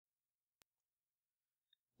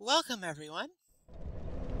Welcome everyone!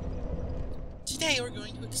 Today we're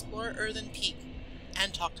going to explore Earthen Peak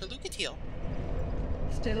and talk to Lucatiel.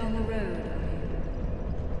 Still on the road, are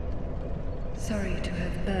you? Sorry to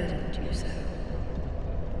have burdened you so.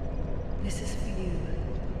 This is for you,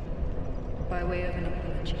 by way of an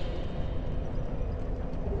apology.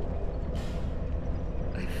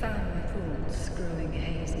 I found my thoughts growing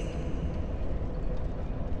hazy.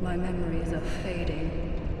 My memories are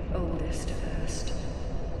fading, oldest first.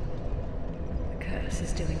 The curse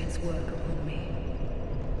is doing its work upon me.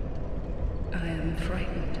 I am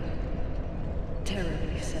frightened.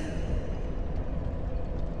 Terribly so.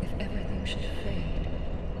 If everything should fade,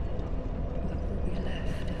 what will be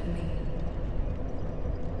left of me?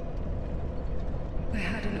 I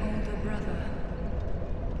had an older brother.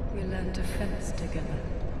 We learned to fence together.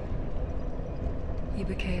 He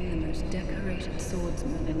became the most decorated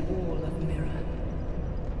swordsman in all of Mirror.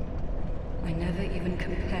 I never even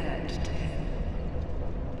compared to him.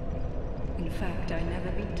 In fact, I never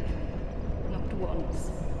beat him. Not once.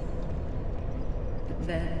 But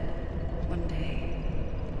then, one day,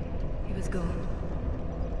 he was gone.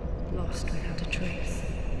 Lost without a trace.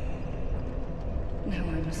 Now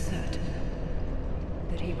I'm certain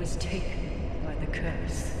that he was taken by the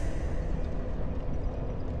curse.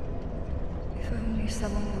 If only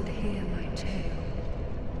someone would hear my tale.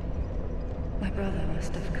 My brother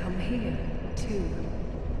must have come here, too.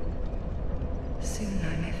 Soon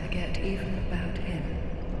I may forget even about him.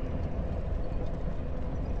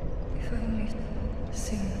 If only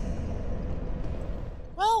soon.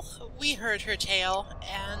 Well, we heard her tale,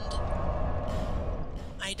 and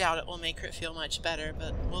I doubt it will make her feel much better,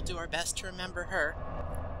 but we'll do our best to remember her.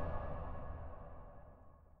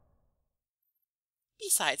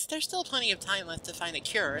 Besides, there's still plenty of time left to find a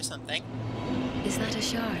cure or something. Is that a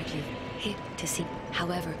shard you hit to see?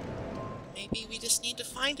 However, Maybe we just need to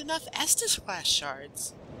find enough Estus-class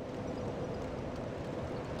shards.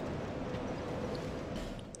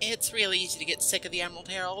 It's really easy to get sick of the Emerald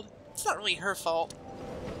Herald. It's not really her fault.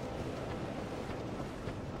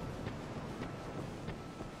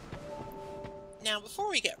 Now, before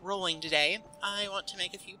we get rolling today, I want to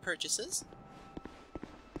make a few purchases.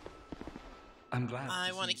 I'm glad.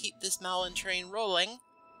 I want to keep this Malin train rolling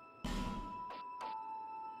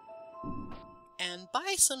and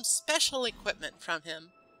buy some special equipment from him.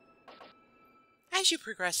 As you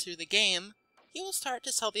progress through the game, you will start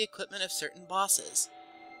to sell the equipment of certain bosses.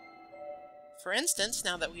 For instance,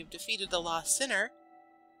 now that we've defeated the Lost Sinner,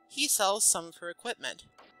 he sells some of her equipment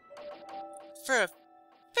for a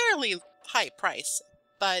fairly high price,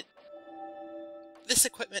 but this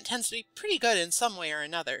equipment tends to be pretty good in some way or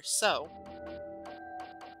another, so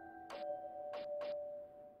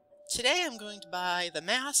today I'm going to buy the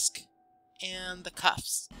mask and the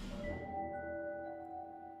cuffs.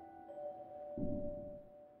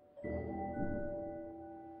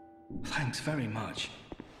 Thanks very much.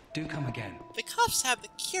 Do come again. The cuffs have the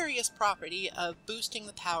curious property of boosting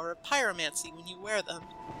the power of pyromancy when you wear them.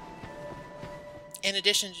 In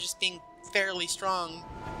addition to just being fairly strong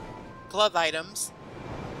glove items,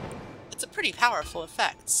 it's a pretty powerful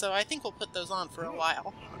effect, so I think we'll put those on for a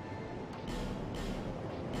while.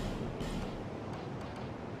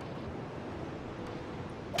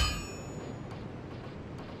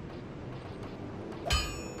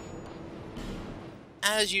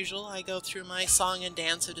 As usual, I go through my song and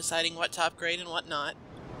dance of deciding what to upgrade and what not.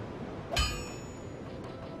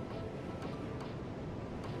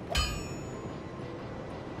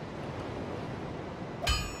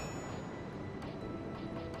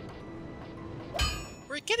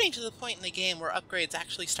 We're getting to the point in the game where upgrades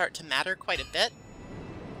actually start to matter quite a bit.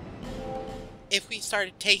 If we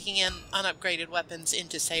started taking in unupgraded weapons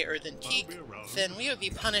into, say, Earthen Peak, then we would be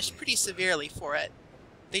punished pretty severely for it.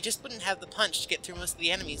 They just wouldn't have the punch to get through most of the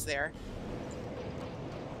enemies there.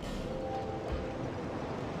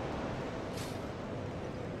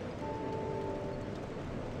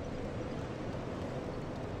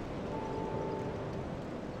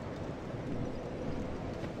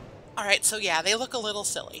 Alright, so yeah, they look a little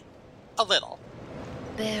silly. A little.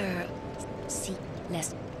 there see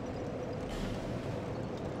less.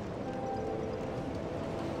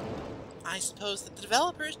 I suppose that the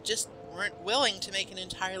developers just weren't willing to make an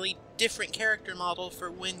entirely different character model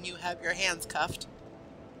for when you have your hands cuffed.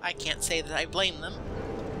 I can't say that I blame them.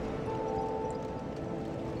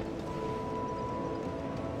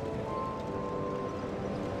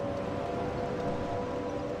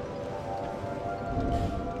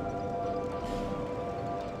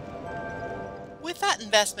 With that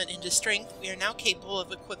investment into strength, we are now capable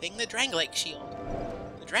of equipping the Dranglake Shield.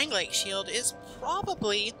 The Dranglake Shield is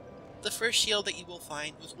probably the first shield that you will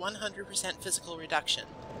find with 100% physical reduction.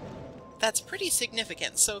 That's pretty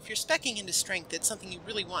significant, so if you're speccing into strength, it's something you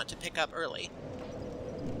really want to pick up early.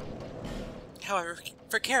 However,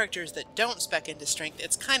 for characters that don't spec into strength,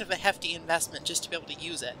 it's kind of a hefty investment just to be able to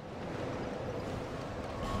use it.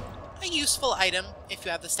 A useful item if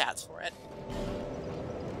you have the stats for it.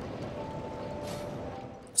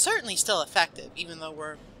 Certainly still effective, even though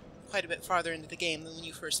we're quite a bit farther into the game than when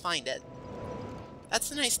you first find it. That's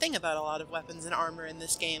the nice thing about a lot of weapons and armor in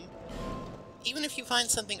this game. Even if you find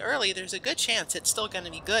something early, there's a good chance it's still going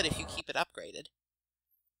to be good if you keep it upgraded.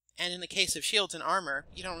 And in the case of shields and armor,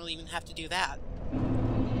 you don't really even have to do that.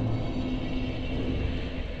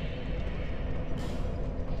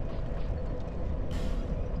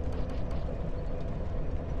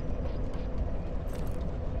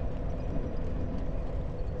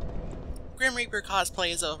 Grim Reaper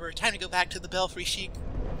cosplay is over. Time to go back to the Belfry Chic.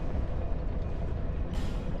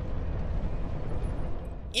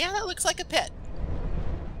 Yeah, that looks like a pit.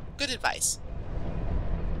 Good advice.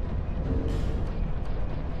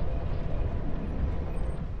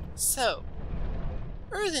 So,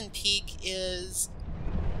 Earthen Peak is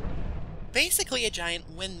basically a giant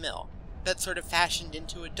windmill that's sort of fashioned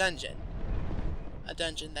into a dungeon. A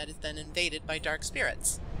dungeon that is then invaded by dark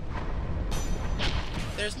spirits.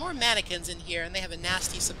 There's more mannequins in here, and they have a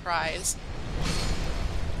nasty surprise.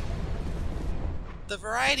 The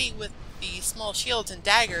variety with the small shields and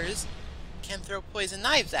daggers can throw poison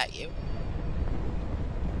knives at you.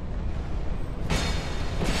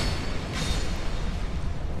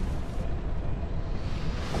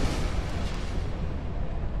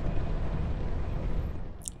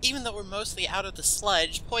 Even though we're mostly out of the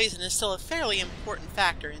sludge, poison is still a fairly important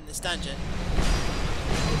factor in this dungeon.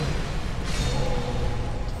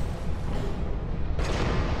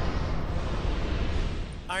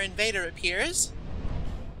 Our invader appears.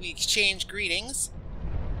 We exchange greetings.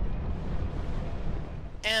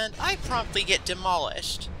 And I promptly get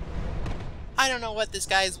demolished. I don't know what this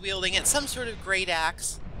guy is wielding. It's some sort of great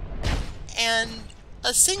axe. And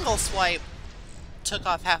a single swipe took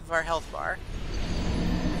off half of our health bar.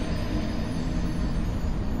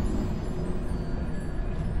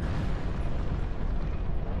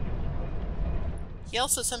 He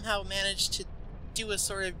also somehow managed to do a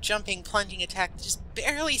sort of jumping, plunging attack that just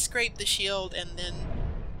barely scraped the shield, and then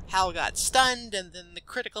Hal got stunned, and then the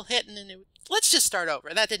critical hit, and then let's just start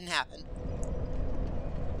over. That didn't happen.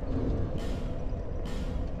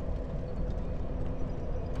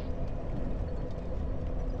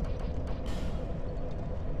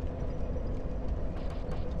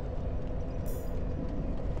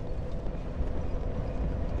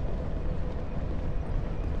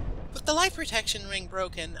 With the life protection ring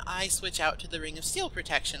broken, I switch out to the ring of steel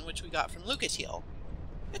protection, which we got from Lucatiel.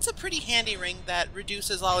 It's a pretty handy ring that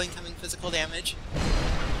reduces all incoming physical damage.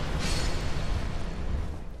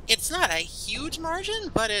 It's not a huge margin,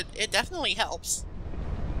 but it definitely helps.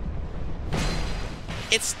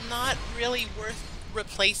 It's not really worth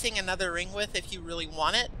replacing another ring with if you really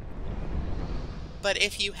want it. But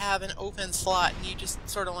if you have an open slot and you just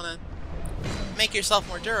sort of want to make yourself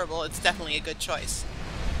more durable, it's definitely a good choice.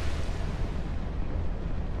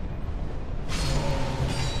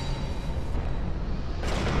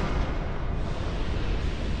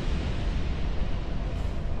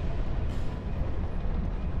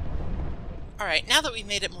 Alright, now that we've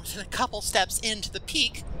made it more than a couple steps into the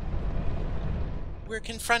peak, we're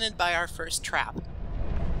confronted by our first trap.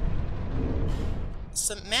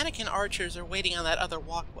 Some mannequin archers are waiting on that other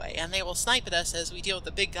walkway, and they will snipe at us as we deal with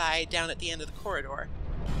the big guy down at the end of the corridor.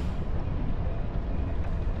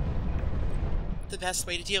 The best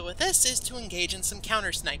way to deal with this is to engage in some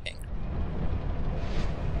counter-sniping.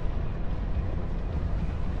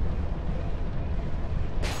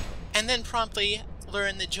 And then promptly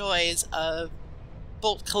learn the joys of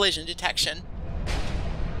bolt collision detection.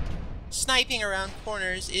 Sniping around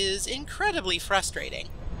corners is incredibly frustrating,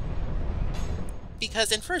 because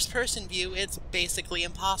in first-person view it's basically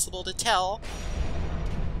impossible to tell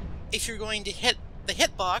if you're going to hit the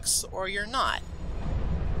hitbox or you're not.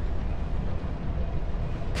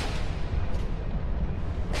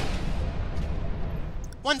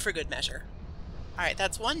 One for good measure. Alright,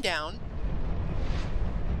 that's one down.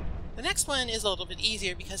 The next one is a little bit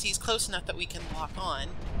easier because he's close enough that we can lock on.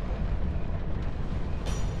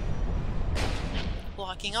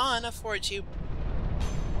 Locking on affords you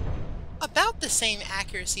about the same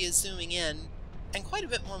accuracy as zooming in, and quite a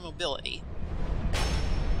bit more mobility.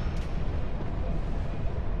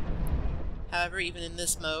 However, even in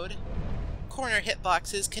this mode, corner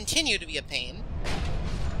hitboxes continue to be a pain.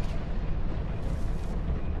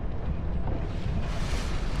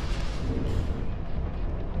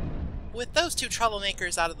 with those two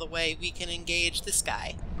troublemakers out of the way, we can engage this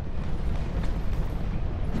guy.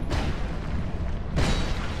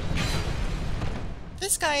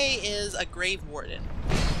 This guy is a Grave Warden.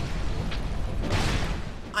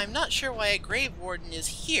 I'm not sure why a Grave Warden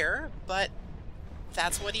is here, but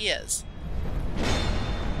that's what he is.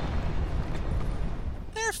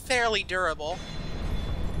 They're fairly durable.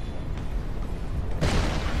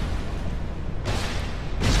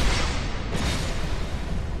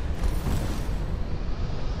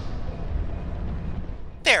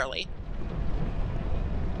 Barely.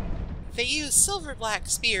 They use silver-black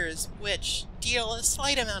spears, which deal a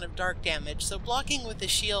slight amount of dark damage, so blocking with the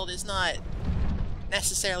shield is not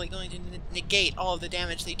necessarily going to negate all of the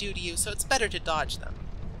damage they do to you, so it's better to dodge them.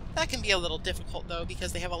 That can be a little difficult, though,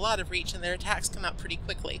 because they have a lot of reach and their attacks come out pretty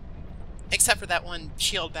quickly. Except for that one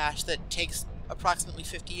shield bash that takes approximately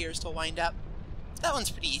 50 years to wind up. That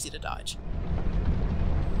one's pretty easy to dodge.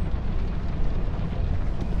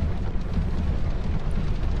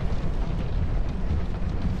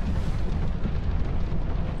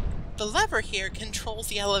 The lever here controls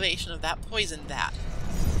the elevation of that poison vat.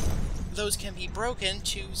 Those can be broken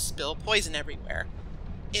to spill poison everywhere.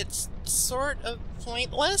 It's sort of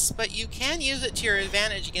pointless, but you can use it to your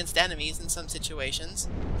advantage against enemies in some situations.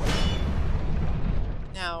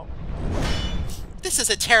 Now, this is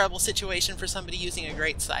a terrible situation for somebody using a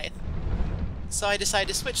great scythe. So I decide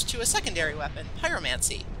to switch to a secondary weapon,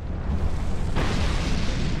 pyromancy.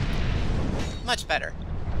 Much better.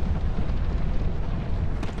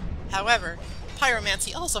 However,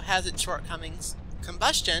 pyromancy also has its shortcomings.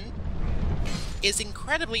 Combustion is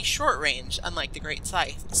incredibly short range, unlike the Great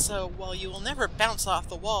Scythe, so while you will never bounce off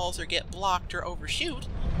the walls or get blocked or overshoot,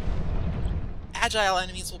 agile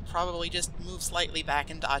enemies will probably just move slightly back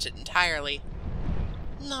and dodge it entirely.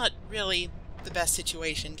 Not really the best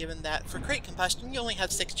situation, given that for Great Combustion you only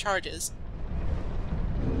have 6 charges.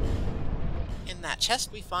 In that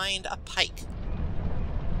chest we find a pike.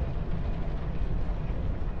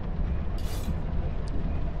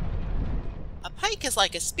 A pike is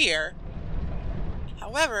like a spear.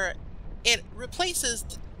 However, it replaces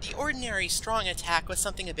the ordinary strong attack with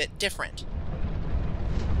something a bit different.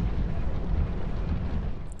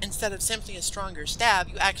 Instead of simply a stronger stab,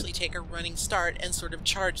 you actually take a running start and sort of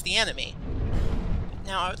charge the enemy.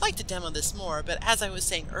 Now, I would like to demo this more, but as I was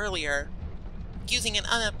saying earlier, using an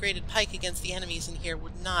unupgraded pike against the enemies in here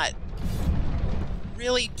would not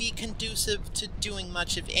really be conducive to doing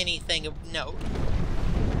much of anything of note.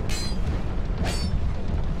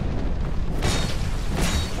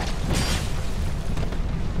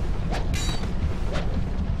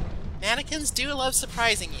 Mannequins do love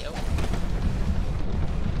surprising you.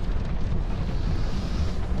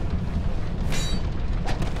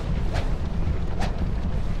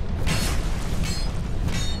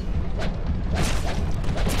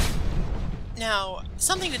 Now,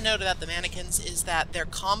 something to note about the mannequins is that their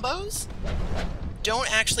combos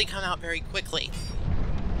don't actually come out very quickly.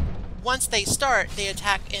 Once they start, they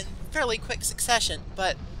attack in fairly quick succession,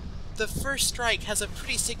 but the first strike has a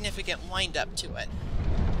pretty significant wind-up to it.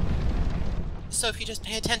 So if you just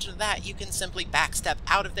pay attention to that, you can simply backstep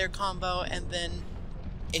out of their combo, and then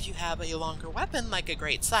if you have a longer weapon like a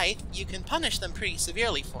Great Scythe, you can punish them pretty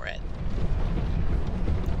severely for it.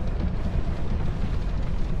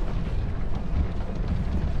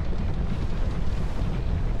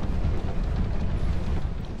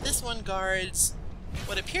 This one guards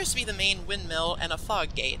what appears to be the main windmill and a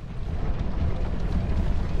fog gate.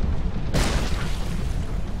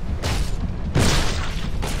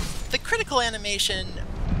 The critical animation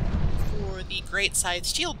for the Great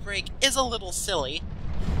Scythe's shield break is a little silly.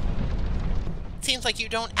 It seems like you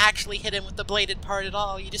don't actually hit him with the bladed part at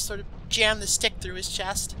all, you just sort of jam the stick through his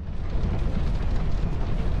chest.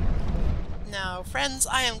 Now, friends,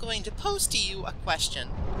 I am going to pose to you a question.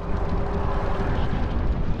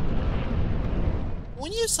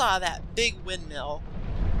 When you saw that big windmill,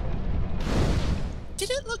 did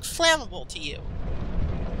it look flammable to you?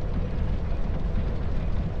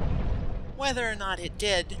 Whether or not it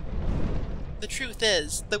did, the truth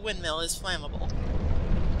is, the windmill is flammable.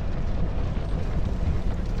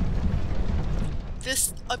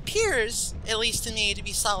 This appears, at least to me, to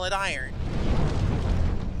be solid iron.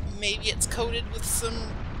 Maybe it's coated with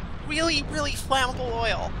some really, really flammable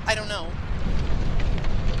oil. I don't know.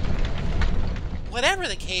 Whatever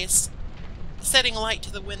the case, setting light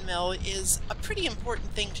to the windmill is a pretty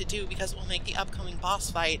important thing to do because it will make the upcoming boss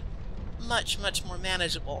fight much, much more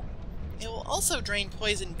manageable. It will also drain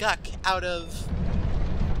poison guck out of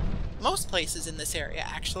most places in this area,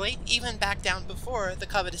 actually, even back down before the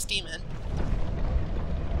Covetous Demon.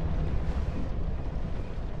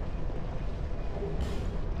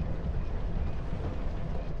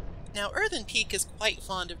 Now, Earthen Peak is quite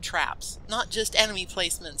fond of traps. Not just enemy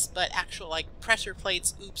placements, but actual, like, pressure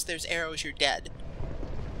plates, oops, there's arrows, you're dead.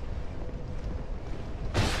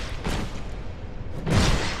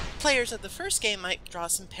 Players of the first game might draw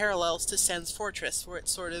some parallels to Sen's Fortress, for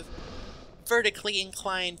its sort of vertically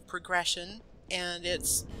inclined progression, and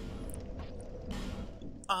its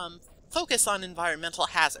focus on environmental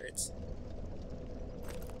hazards.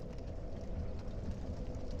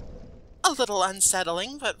 A little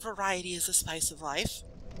unsettling, but variety is the spice of life.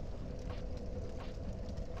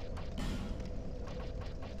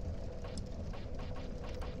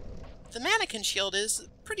 The mannequin shield is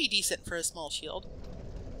pretty decent for a small shield.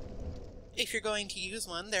 If you're going to use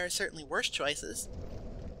one, there are certainly worse choices.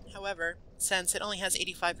 However, since it only has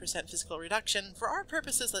 85% physical reduction, for our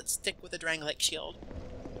purposes let's stick with a Drangleic shield.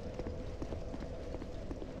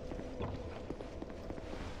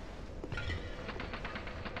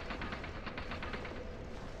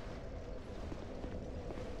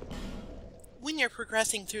 When you're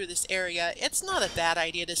progressing through this area, it's not a bad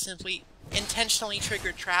idea to simply intentionally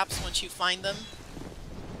trigger traps once you find them.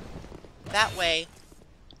 That way,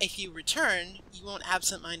 if you return, you won't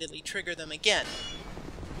absent-mindedly trigger them again.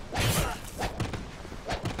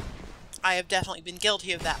 I have definitely been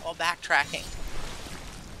guilty of that while backtracking.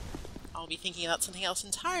 I'll be thinking about something else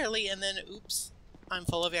entirely, and then, oops, I'm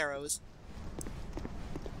full of arrows.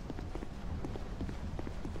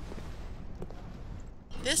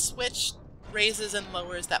 This switch raises and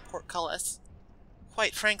lowers that portcullis.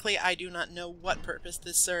 Quite frankly, I do not know what purpose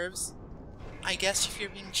this serves. I guess if you're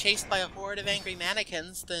being chased by a horde of angry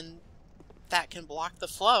mannequins, then that can block the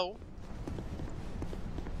flow.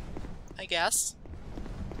 I guess.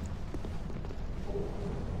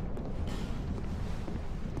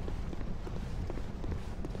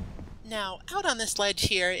 Now, out on this ledge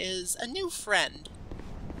here is a new friend.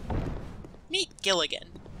 Meet Gilligan.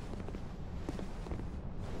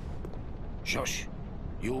 Shush.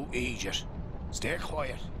 You idiot. Stay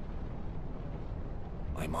quiet.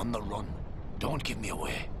 I'm on the run. Don't give me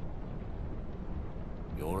away.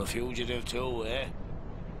 You're a fugitive too, eh?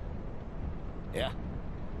 Yeah?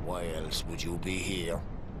 Why else would you be here?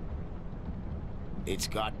 It's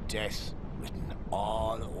got death written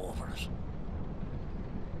all over it.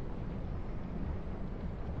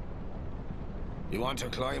 You want to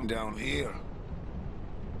climb down here?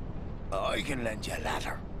 I can lend you a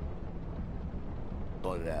ladder.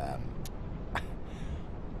 But,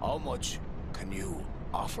 how much can you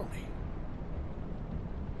offer me?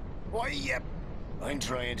 Why, yep, I'm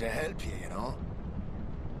trying to help you, you know?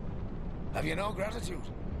 Have you no gratitude?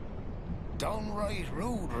 Downright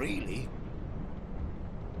rude, really.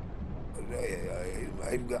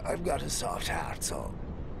 I've got a soft heart, so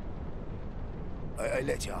I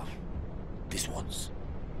let you off. This once.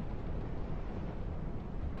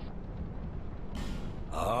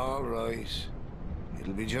 All right.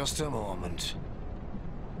 It'll be just a moment.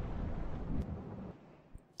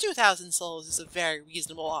 2,000 souls is a very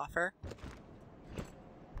reasonable offer.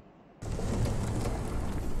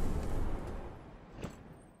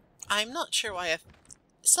 I'm not sure why a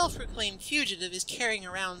self-proclaimed fugitive is carrying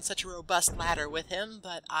around such a robust ladder with him,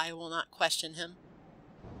 but I will not question him.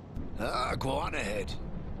 Go on ahead.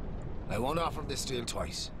 I won't offer this deal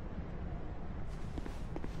twice.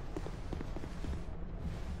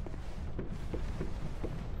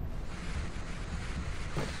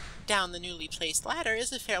 Down the newly placed ladder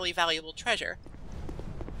is a fairly valuable treasure.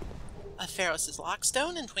 A Pharos'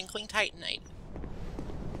 Lockstone and Twinkling Titanite.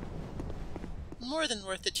 More than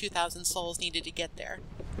worth the 2,000 souls needed to get there.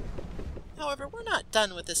 However, we're not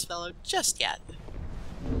done with this fellow just yet.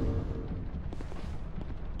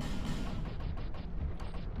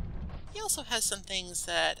 He also has some things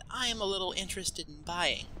that I am a little interested in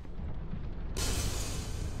buying.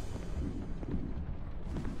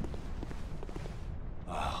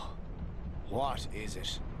 Oh, what is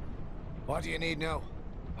it? What do you need now?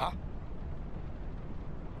 Huh?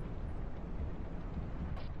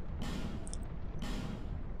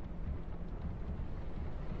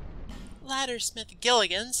 Laddersmith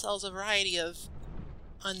Gilligan sells a variety of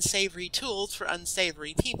unsavory tools for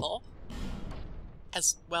unsavory people,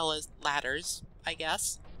 as well as ladders, I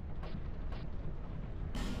guess.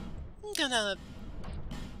 I'm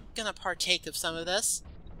gonna partake of some of this.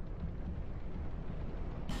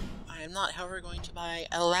 I am not, however, going to buy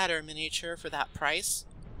a ladder miniature for that price.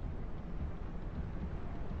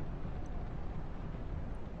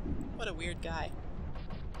 What a weird guy.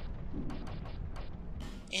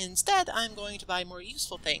 Instead, I'm going to buy more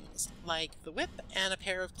useful things, like the whip and a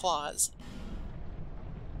pair of claws.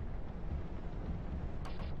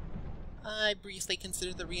 I briefly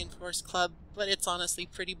considered the reinforced club, but it's honestly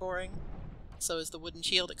pretty boring. So is the wooden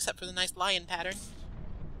shield, except for the nice lion pattern.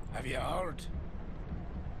 Have you heard?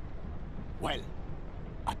 Well,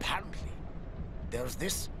 apparently, there's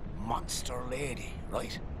this monster lady,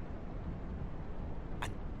 right?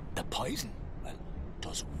 And the poison, well,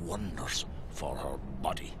 does wonders for her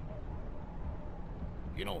body.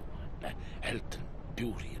 You know, health and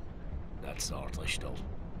beauty and that sort of stuff.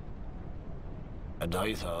 And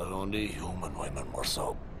I thought only human women were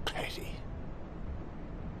so petty.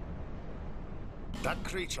 That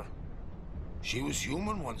creature, she was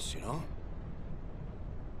human once, you know?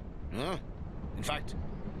 Yeah. In fact,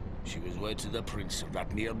 she was wed to the prince of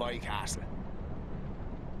that nearby castle.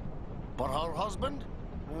 But her husband?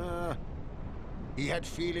 He had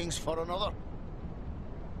feelings for another.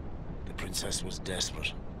 The princess was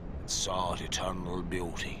desperate and sought eternal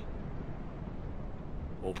beauty,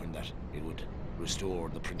 hoping that it would restore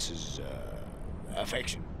the prince's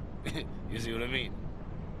affection. You see what I mean?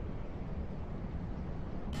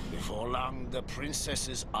 Before long, the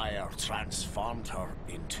princess's ire transformed her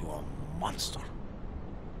into a monster.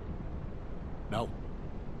 Now,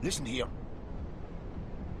 listen here.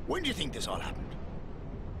 When do you think this all happened?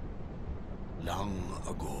 Long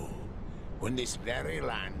ago, when this very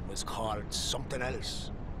land was called something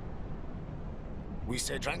else. We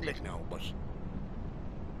say Drangleic now, but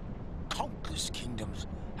countless kingdoms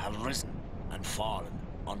have risen and fallen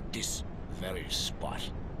on this very spot.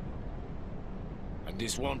 And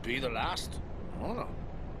this won't be the last. Oh no.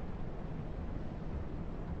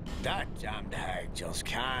 That damned hag just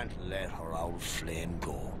can't let her old flame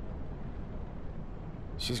go.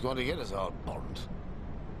 She's going to get us all burned.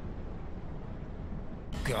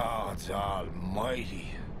 God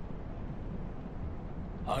almighty.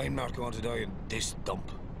 I'm not going to die in this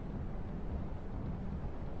dump.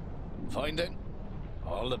 Fine then.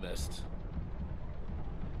 All the best.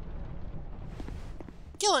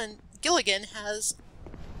 Gilligan has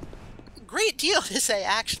a great deal to say,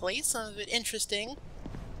 actually. Some of it interesting,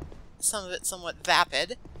 some of it somewhat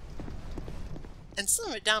vapid, and some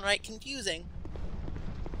of it downright confusing.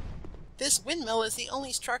 This windmill is the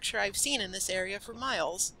only structure I've seen in this area for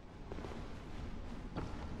miles.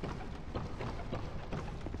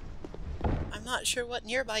 I'm not sure what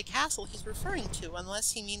nearby castle he's referring to,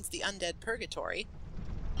 unless he means the undead purgatory.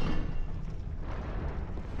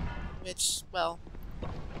 Which, well,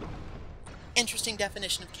 interesting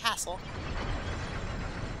definition of castle.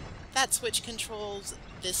 That switch controls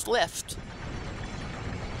this lift.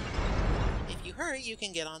 If you hurry, you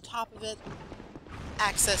can get on top of it,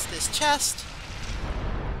 access this chest,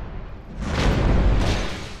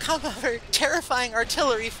 come under terrifying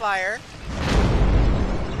artillery fire,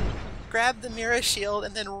 grab the Mira shield,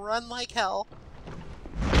 and then run like hell.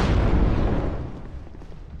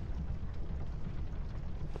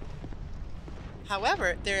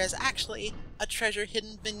 However, there is actually a treasure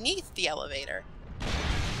hidden beneath the elevator.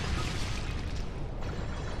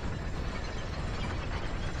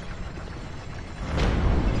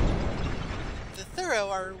 The thorough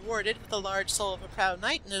are rewarded with the large soul of a proud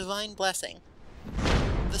knight and a divine blessing.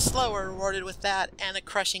 The slow are rewarded with that and a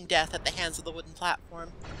crushing death at the hands of the wooden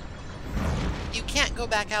platform. You can't go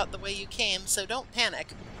back out the way you came, so don't panic.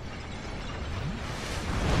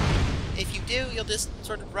 If you do, you'll just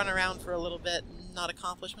sort of run around for a little bit and not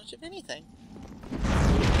accomplish much of anything.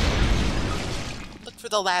 Look for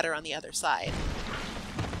the ladder on the other side.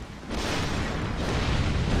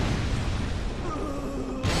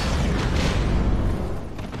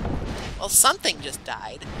 Well, something just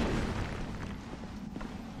died.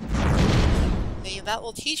 Maybe that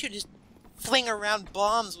will teach you to fling around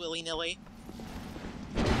bombs willy-nilly.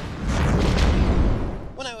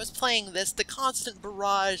 When I was playing this, the constant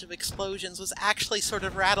barrage of explosions was actually sort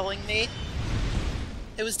of rattling me.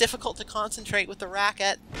 It was difficult to concentrate with the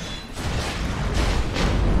racket.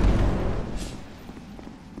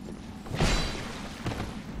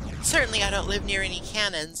 Certainly I don't live near any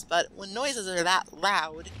cannons, but when noises are that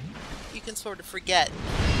loud, you can sort of forget.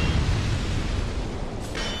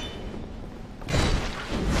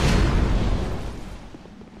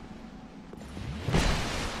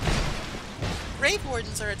 Grave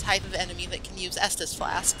Wardens are a type of enemy that can use Estus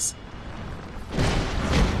flasks.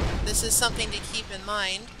 This is something to keep in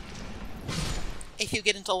mind if you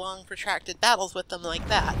get into long, protracted battles with them like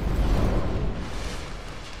that.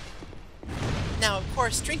 Now, of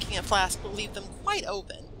course, drinking a flask will leave them quite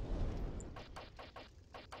open.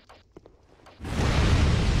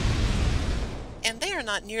 And they are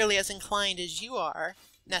not nearly as inclined as you are,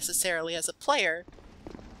 necessarily as a player,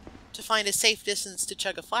 to find a safe distance to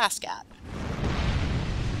chug a flask at.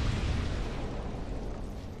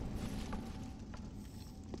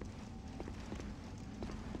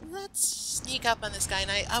 let's sneak up on this guy and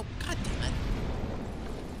oh, god damn it.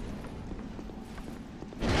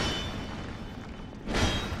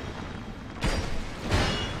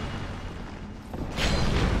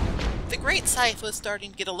 The Great Scythe was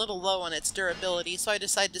starting to get a little low on its durability, so I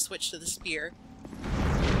decided to switch to the spear.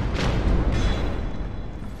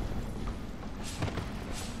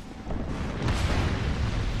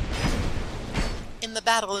 In the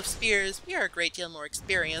Battle of Spears, we are a great deal more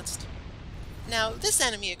experienced. Now, this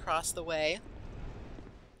enemy across the way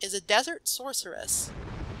is a desert sorceress.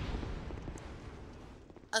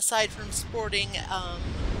 Aside from sporting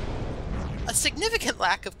a significant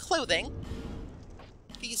lack of clothing,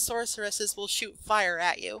 these sorceresses will shoot fire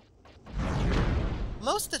at you.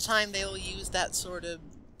 Most of the time they will use that sort of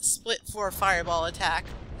split 4 fireball attack.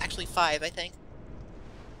 Actually 5, I think.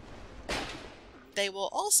 They will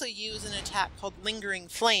also use an attack called Lingering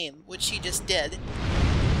Flame, which she just did.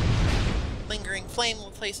 Lingering Flame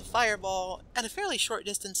will place a fireball at a fairly short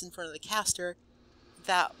distance in front of the caster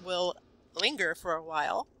that will linger for a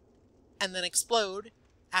while and then explode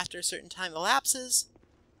after a certain time elapses,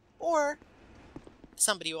 or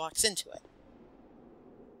somebody walks into it.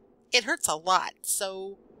 It hurts a lot,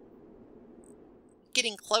 so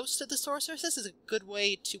getting close to the sorceresses is a good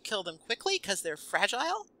way to kill them quickly because they're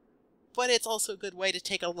fragile, but it's also a good way to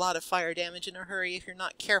take a lot of fire damage in a hurry if you're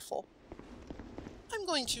not careful. I'm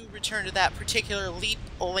going to return to that particular leap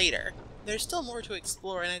later. There's still more to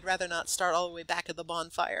explore, and I'd rather not start all the way back at the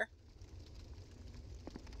bonfire.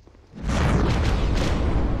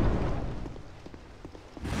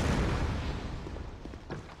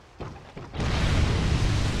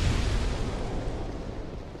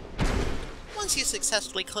 Once you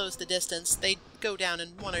successfully close the distance, they go down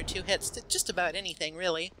in 1 or 2 hits to just about anything,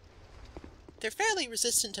 really. They're fairly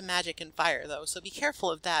resistant to magic and fire, though, so be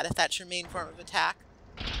careful of that if that's your main form of attack.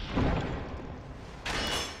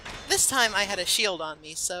 This time I had a shield on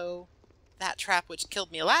me, so that trap which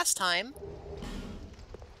killed me last time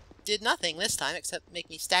did nothing this time except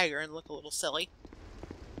make me stagger and look a little silly.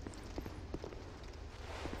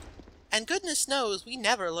 And goodness knows, we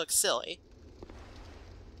never look silly.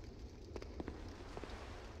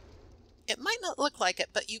 It might not look like it,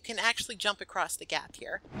 but you can actually jump across the gap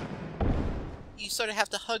here. You sort of have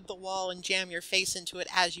to hug the wall and jam your face into it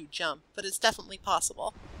as you jump, but it's definitely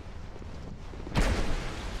possible.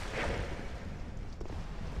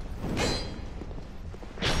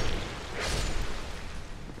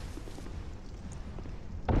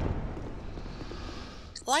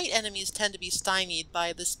 Light enemies tend to be stymied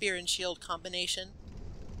by the spear and shield combination.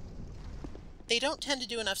 They don't tend to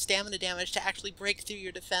do enough stamina damage to actually break through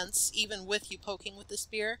your defense, even with you poking with the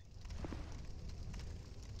spear.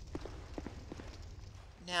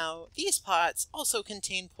 Now, these pots also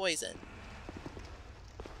contain poison.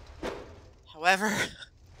 However,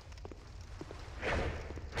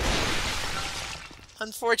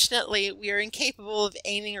 unfortunately, we are incapable of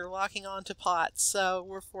aiming or locking onto pots, so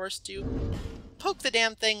we're forced to poke the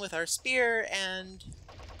damn thing with our spear and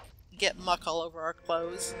get muck all over our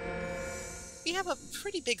clothes. We have a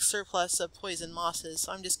pretty big surplus of poison mosses,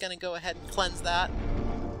 so I'm just going to go ahead and cleanse that.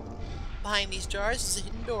 Behind these jars is a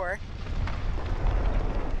hidden door.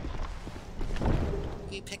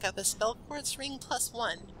 We pick up a spell quartz ring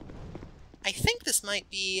 +1. I think this might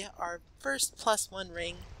be our first +1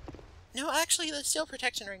 ring. No, actually the steel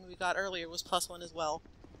protection ring we got earlier was +1 as well.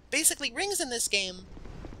 Basically, rings in this game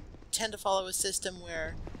tend to follow a system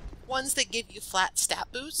where ones that give you flat stat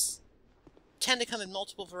boosts tend to come in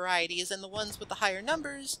multiple varieties, and the ones with the higher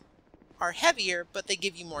numbers are heavier, but they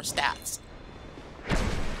give you more stats.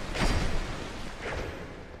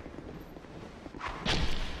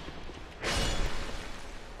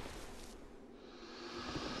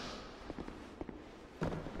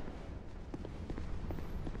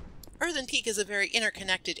 Earthen Peak is a very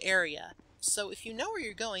interconnected area, so if you know where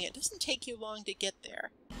you're going, it doesn't take you long to get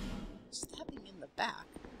there. Stabbing in the back.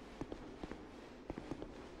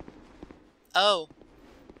 Oh.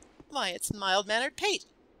 Why, it's mild-mannered Pate.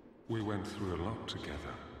 We went through a lot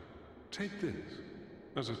together. Take this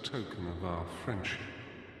as a token of our friendship.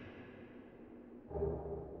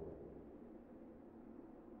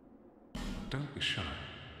 Don't be shy.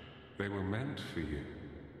 They were meant for you.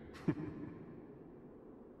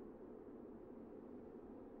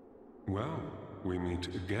 Well, we meet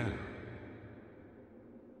again.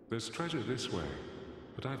 There's treasure this way,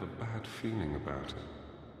 but I have a bad feeling about it.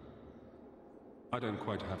 I don't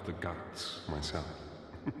quite have the guts myself.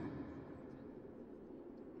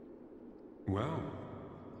 Well,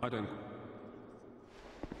 I don't...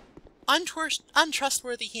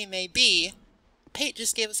 Untrustworthy he may be, Pate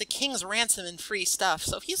just gave us a king's ransom and free stuff,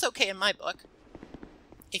 so he's okay in my book.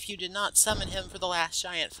 If you did not summon him for the last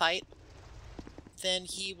giant fight, then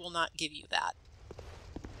he will not give you that.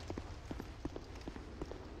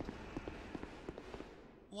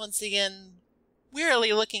 Once again,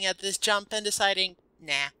 wearily looking at this jump and deciding,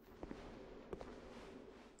 nah.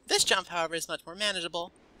 This jump, however, is much more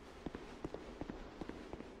manageable.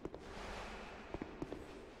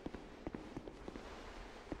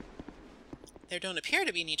 There don't appear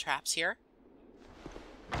to be any traps here.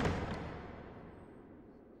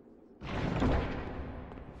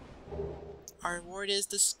 Our reward is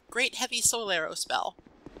this great heavy soul arrow spell.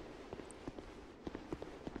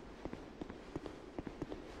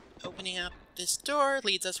 Opening up this door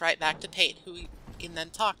leads us right back to Pate, who we can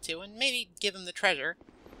then talk to and maybe give him the treasure.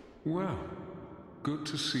 Well, good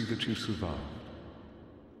to see that you survived.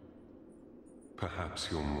 Perhaps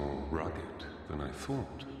you're more rugged than I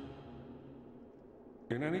thought.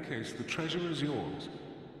 In any case, the treasure is yours,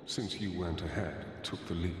 since you went ahead and took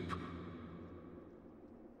the leap.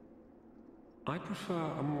 I prefer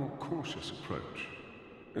a more cautious approach.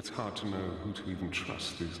 It's hard to know who to even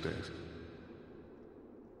trust these days.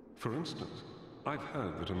 For instance, I've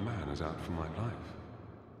heard that a man is out for my life.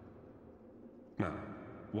 Now,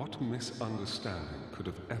 what misunderstanding could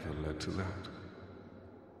have ever led to that?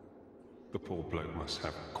 The poor bloke must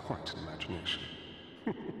have quite an imagination.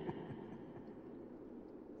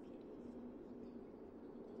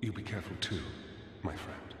 You be careful too, my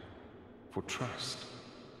friend, for trust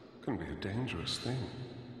can be a dangerous thing.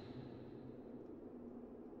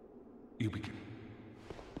 You be careful.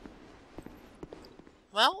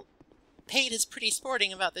 Well, Pate is pretty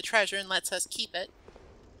sporting about the treasure and lets us keep it.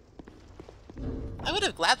 I would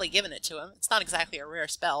have gladly given it to him. It's not exactly a rare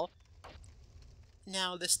spell.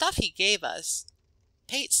 Now, the stuff he gave us,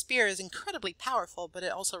 Pate's spear is incredibly powerful, but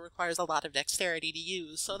it also requires a lot of dexterity to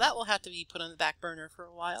use, so that will have to be put on the back burner for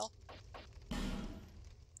a while.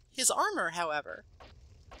 His armor, however...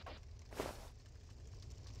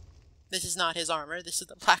 This is not his armor, this is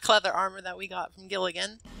the black leather armor that we got from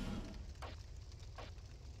Gilligan.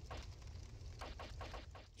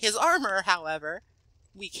 His armor, however,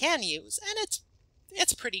 we can use, and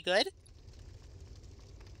it's pretty good.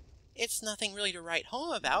 It's nothing really to write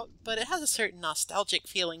home about, but it has a certain nostalgic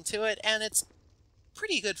feeling to it, and it's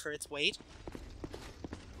pretty good for its weight.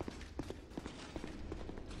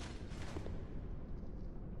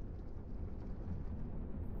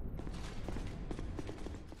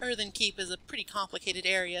 Earthen Keep is a pretty complicated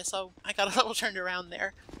area, so I got a little turned around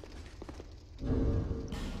there.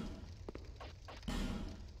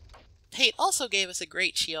 Pate also gave us a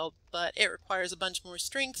great shield, but it requires a bunch more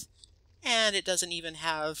strength, and it doesn't even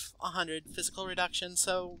have 100 physical reduction,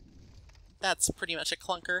 so that's pretty much a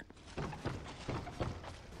clunker.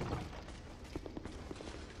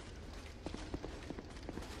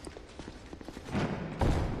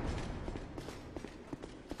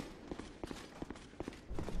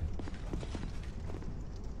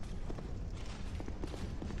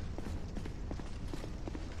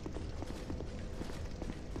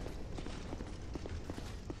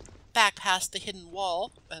 Back past the hidden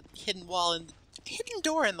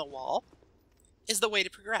door in the wall, is the way to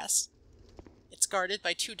progress. It's guarded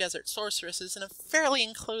by 2 desert sorceresses in a fairly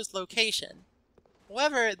enclosed location.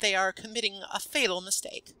 However, they are committing a fatal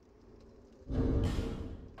mistake.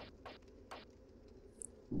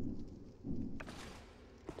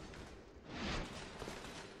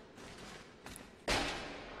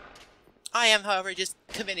 I am, however, just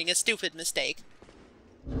committing a stupid mistake.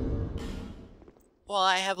 While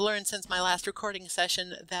I have learned since my last recording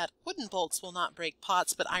session that wooden bolts will not break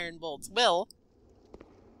pots, but iron bolts will,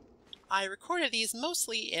 I recorded these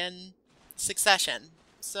mostly in succession.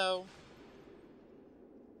 So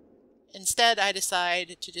instead I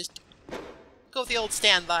decided to just go with the old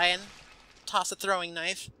standby and toss a throwing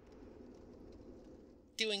knife.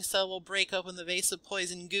 Doing so will break open the vase of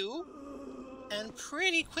poison goo and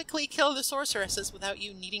pretty quickly kill the sorceresses without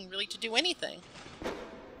you needing really to do anything.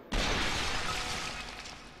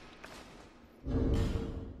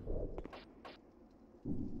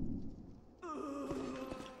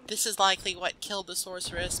 This is likely what killed the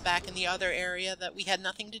sorceress back in the other area that we had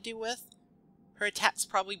nothing to do with. Her attacks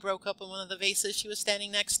probably broke up in one of the vases she was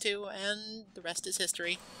standing next to, and the rest is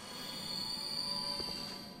history.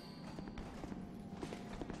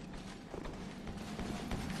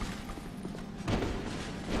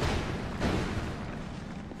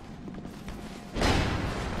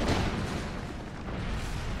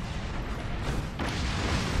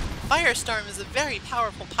 Firestorm is a very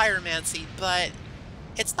powerful pyromancy, but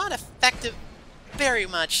it's not effective very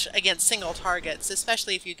much against single targets,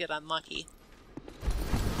 especially if you get unlucky.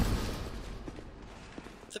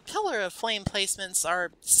 The Pillar of Flame placements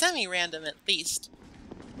are semi-random at least.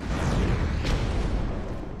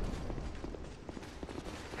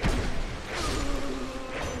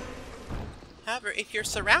 However, if you're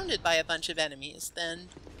surrounded by a bunch of enemies, then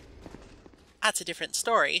that's a different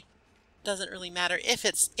story. Doesn't really matter if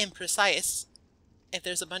it's imprecise. If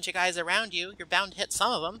there's a bunch of guys around you, you're bound to hit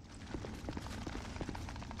some of them.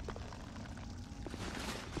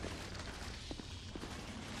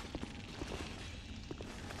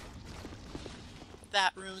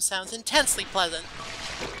 That room sounds intensely pleasant.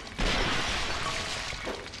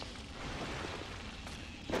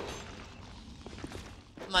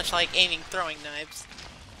 Much like aiming throwing knives.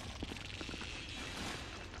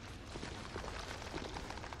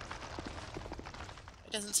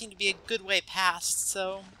 It doesn't seem to be a good way past,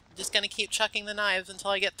 so I'm just gonna keep chucking the knives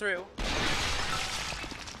until I get through.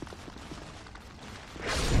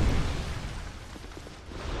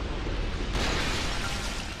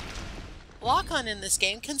 Lock-on in this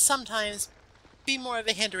game can sometimes be more of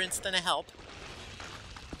a hindrance than a help.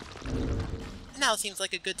 Now seems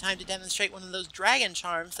like a good time to demonstrate one of those dragon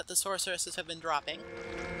charms that the sorceresses have been dropping.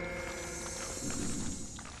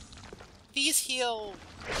 These heal,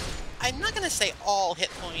 I'm not going to say all hit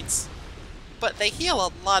points, but they heal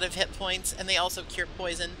a lot of hit points and they also cure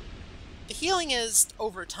poison. The healing is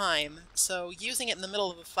over time, so using it in the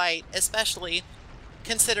middle of a fight, especially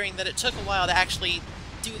considering that it took a while to actually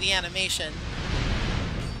do the animation,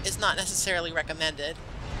 is not necessarily recommended.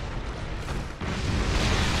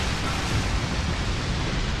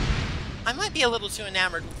 I might be a little too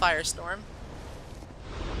enamored with Firestorm.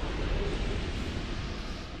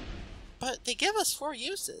 But they give us 4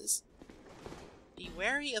 uses. Be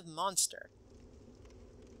wary of monster.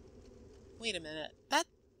 Wait a minute, that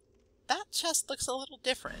chest looks a little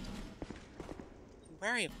different. Be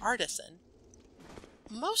wary of artisan.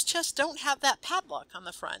 Most chests don't have that padlock on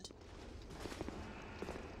the front.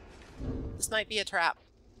 This might be a trap.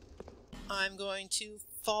 I'm going to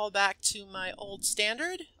fall back to my old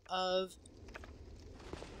standard of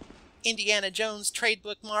Indiana Jones trade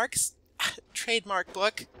book marks. Trademark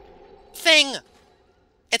book. Thing!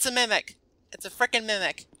 It's a mimic. It's a frickin'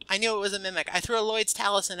 mimic. I knew it was a mimic. I threw a Lloyd's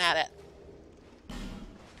Talisman at it.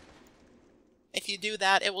 If you do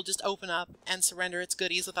that, it will just open up and surrender its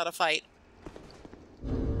goodies without a fight.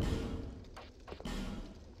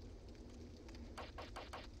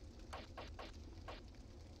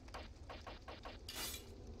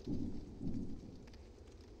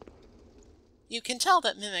 You can tell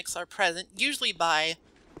that mimics are present, usually by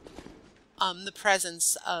the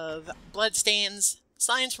presence of bloodstains,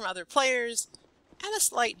 signs from other players, and a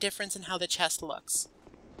slight difference in how the chest looks.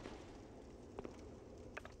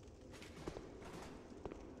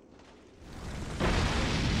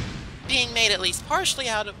 Being made at least partially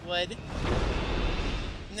out of wood,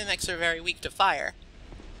 mimics are very weak to fire.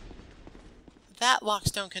 That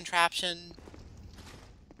lockstone contraption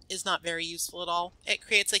is not very useful at all. It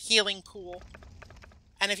creates a healing pool.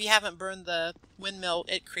 And if you haven't burned the windmill,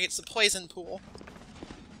 it creates a poison pool.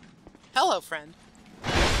 Hello, friend.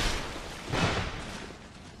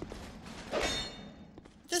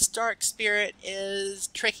 This dark spirit is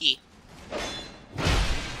tricky.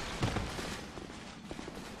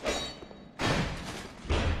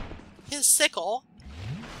 His sickle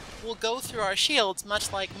will go through our shields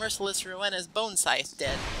much like Merciless Rowena's bone scythe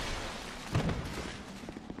did.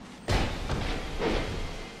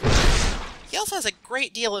 He also has a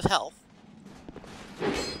great deal of health.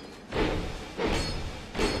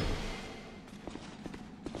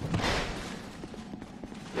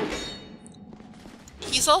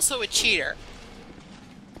 He's also a cheater.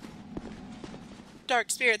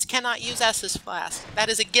 Dark spirits cannot use Estus Flask. That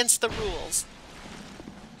is against the rules.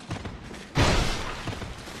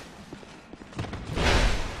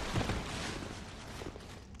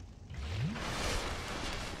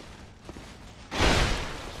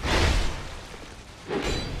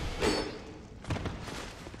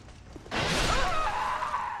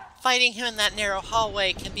 Fighting him in that narrow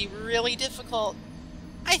hallway can be really difficult.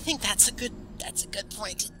 I think that's a good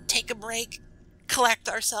point to take a break, collect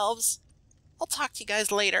ourselves. I'll talk to you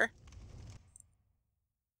guys later.